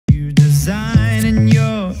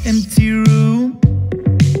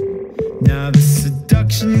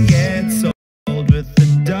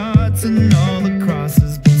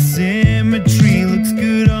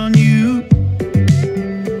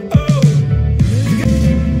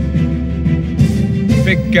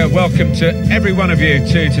big welcome to every one of you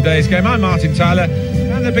to today's game. I'm Martin Tyler,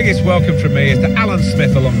 and the biggest welcome from me is to Alan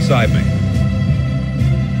Smith alongside me.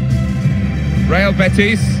 Real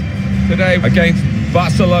Betis today against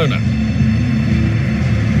Barcelona.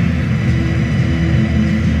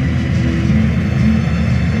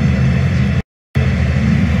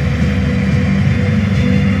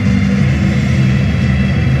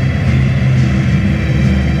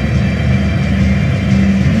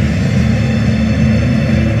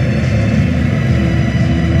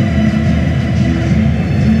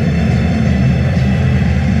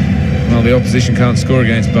 The opposition can't score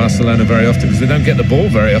against Barcelona very often because they don't get the ball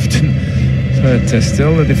very often. But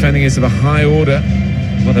still, the defending is of a high order.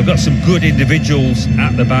 Well, they've got some good individuals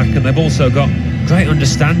at the back, and they've also got great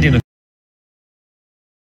understanding of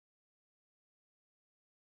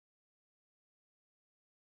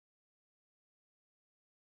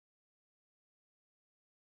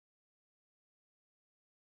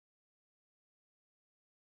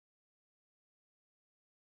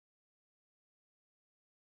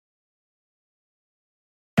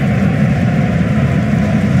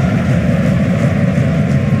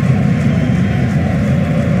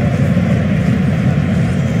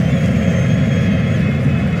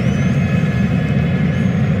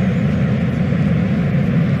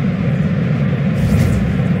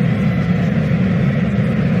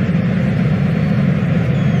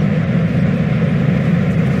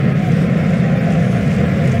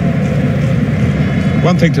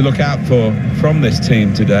One thing to look out for from this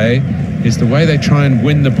team today is the way they try and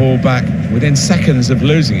win the ball back within seconds of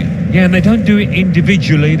losing it. Yeah, and they don't do it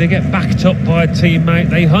individually. They get backed up by a teammate.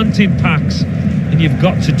 They hunt in packs, and you've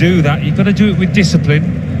got to do that. You've got to do it with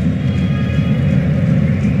discipline.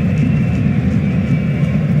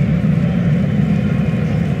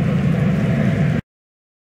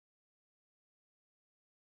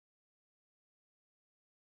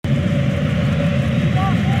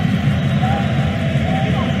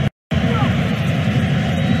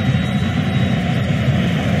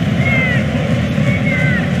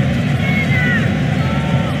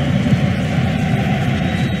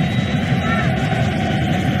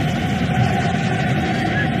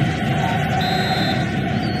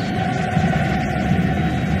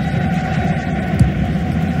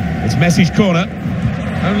 Messi's corner,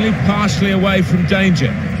 only partially away from danger.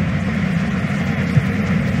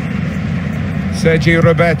 Sergio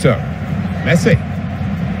Roberto. Messi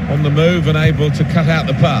on the move and able to cut out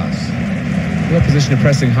the pass. The opposition are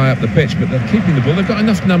pressing high up the pitch, but they're keeping the ball. They've got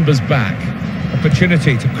enough numbers back.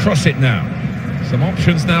 Opportunity to cross it now. Some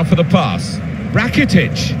options now for the pass.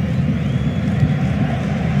 Rakitic.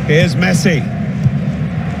 Here's Messi.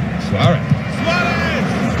 Suarez.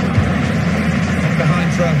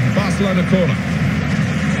 Behind from Barcelona corner.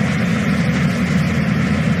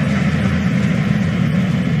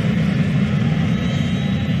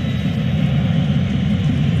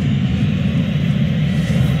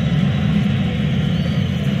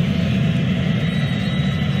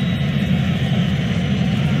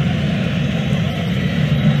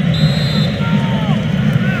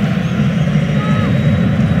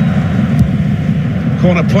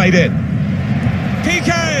 Corner played in.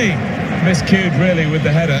 PK! Miscued really with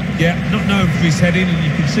the header. Yeah, not known for his heading, and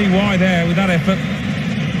you can see why there with that effort.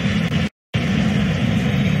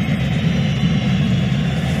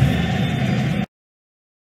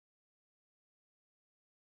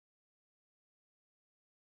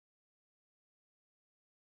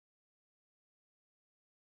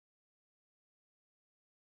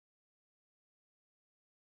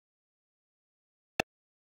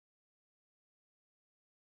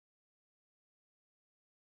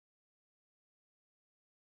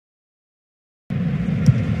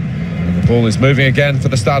 Ball is moving again for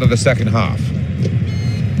the start of the second half.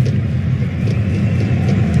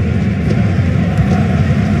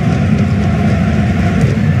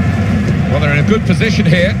 Well, they're in a good position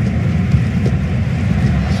here.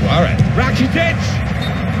 Suarez.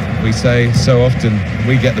 Rakitic! We say so often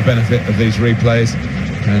we get the benefit of these replays,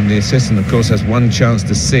 and the assistant, of course, has one chance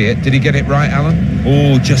to see it. Did he get it right, Alan?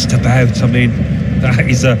 Oh, just about. I mean, that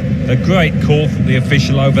is a great call from the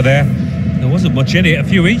official over there. There wasn't much in it, a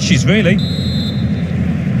few inches really.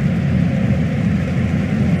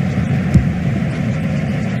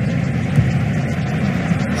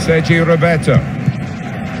 Sergio Roberto.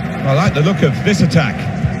 I like the look of this attack.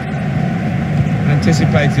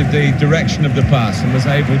 Anticipated the direction of the pass and was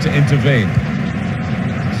able to intervene.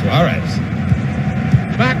 Suarez.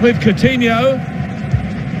 Back with Coutinho.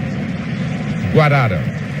 Guardado.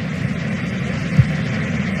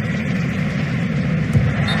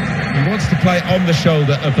 He wants to play on the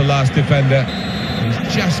shoulder of the last defender.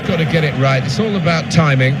 He's just got to get it right. It's all about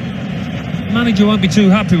timing. Manager won't be too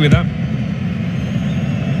happy with that.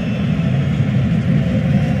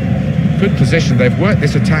 Good position. They've worked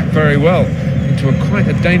this attack very well into quite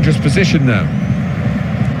a dangerous position now.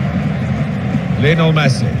 Lionel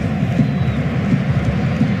Messi.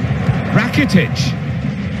 Rakitic.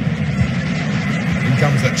 In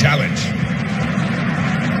comes the challenge.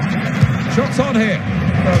 Shots on here.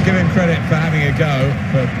 Well, give him credit for having a go,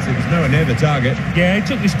 but it was nowhere near the target. Yeah, he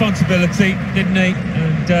took responsibility, didn't he?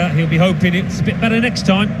 And he'll be hoping it's a bit better next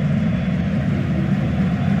time.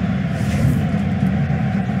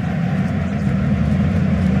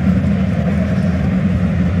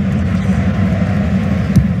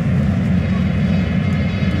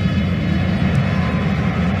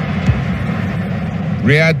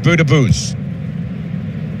 Riyad Boudebouz.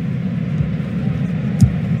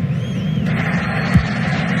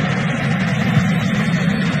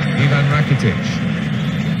 Ivan Rakitic.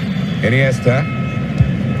 Iniesta.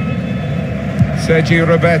 Sergi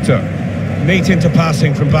Roberto. Neat into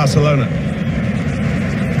passing from Barcelona.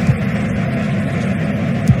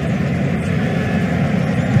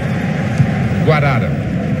 Guardado.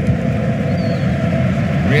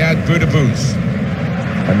 Riyad Boudebouz.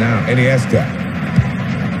 And now Iniesta.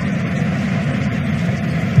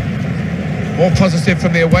 More positive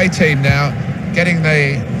from the away team now, getting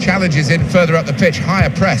the challenges in further up the pitch,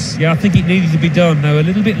 higher press. Yeah, I think it needed to be done. They were a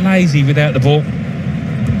little bit lazy without the ball.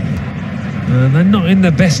 And they're not in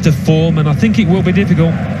the best of form, and I think it will be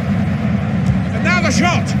difficult. And now the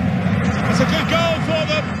shot! It's a good goal for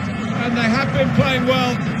them, and they have been playing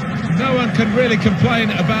well. No one can really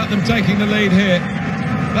complain about them taking the lead here.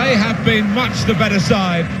 They have been much the better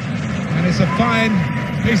side, and it's a fine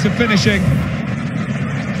piece of finishing.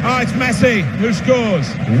 Oh, it's Messi who scores.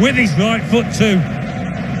 With his right foot too.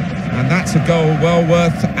 And that's a goal well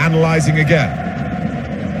worth analysing again.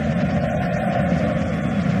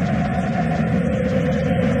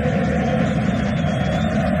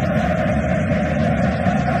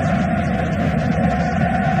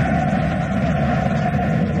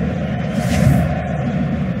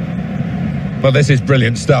 Well, this is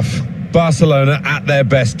brilliant stuff. Barcelona at their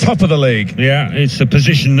best, top of the league. Yeah, it's a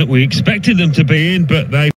position that we expected them to be in,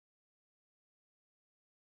 but they...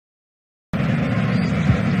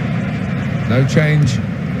 No change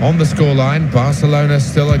on the scoreline. Barcelona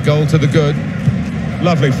still a goal to the good.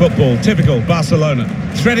 Lovely football, typical Barcelona.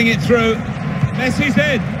 Threading it through. Messi's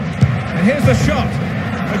in. And here's the shot.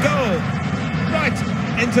 A goal.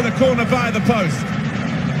 Right into the corner via the post.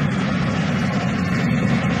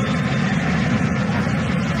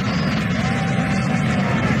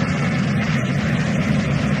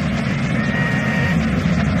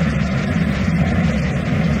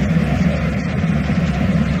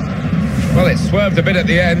 Well, it swerved a bit at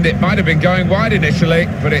the end. It might have been going wide initially,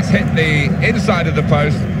 but it's hit the inside of the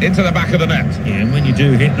post into the back of the net. Yeah, and when you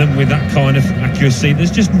do hit them with that kind of accuracy, there's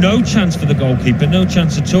just no chance for the goalkeeper, no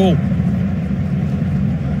chance at all.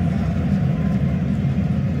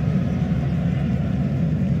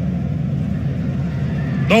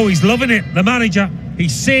 Oh, he's loving it, the manager.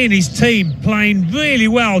 He's seeing his team playing really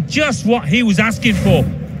well, just what he was asking for.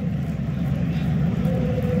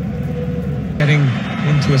 Getting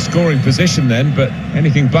into a scoring position then, but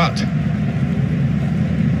anything but.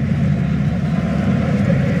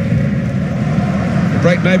 The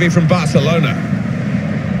break maybe from Barcelona.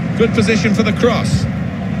 Good position for the cross.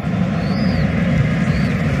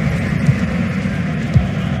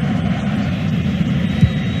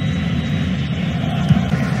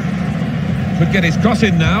 Could get his cross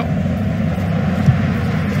in now.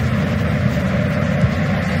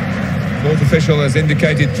 Fourth official has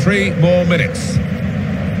indicated 3 more minutes.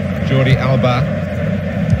 Jordi Alba.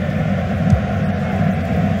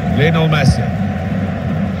 Lionel Messi.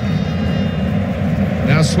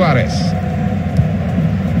 Now Suarez.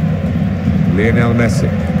 Lionel Messi.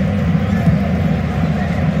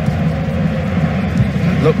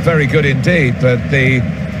 That looked very good indeed, but the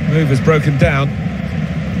move has broken down.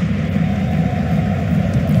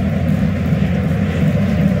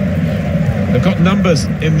 They've got numbers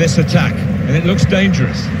in this attack, and it looks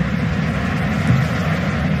dangerous.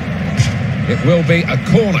 It will be a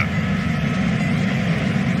corner.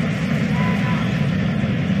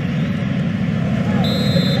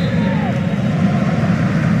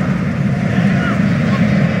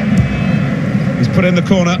 He's put in the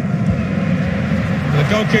corner. The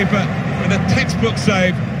goalkeeper with a textbook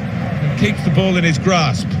save and keeps the ball in his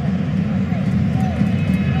grasp.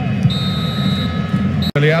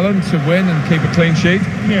 Billy Allen to win and keep a clean sheet.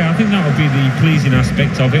 Yeah, I think that would be the pleasing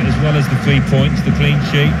aspect of it, as well as the 3 points, the clean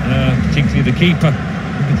sheet, particularly the keeper.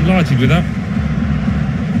 I'd be delighted with that.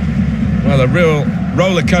 Well, a real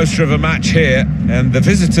roller coaster of a match here, and the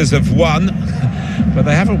visitors have won, but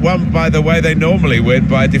they haven't won by the way they normally win,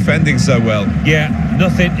 by defending so well. Yeah,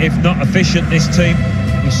 nothing if not efficient, this team.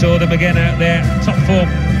 We saw them again out there, top form.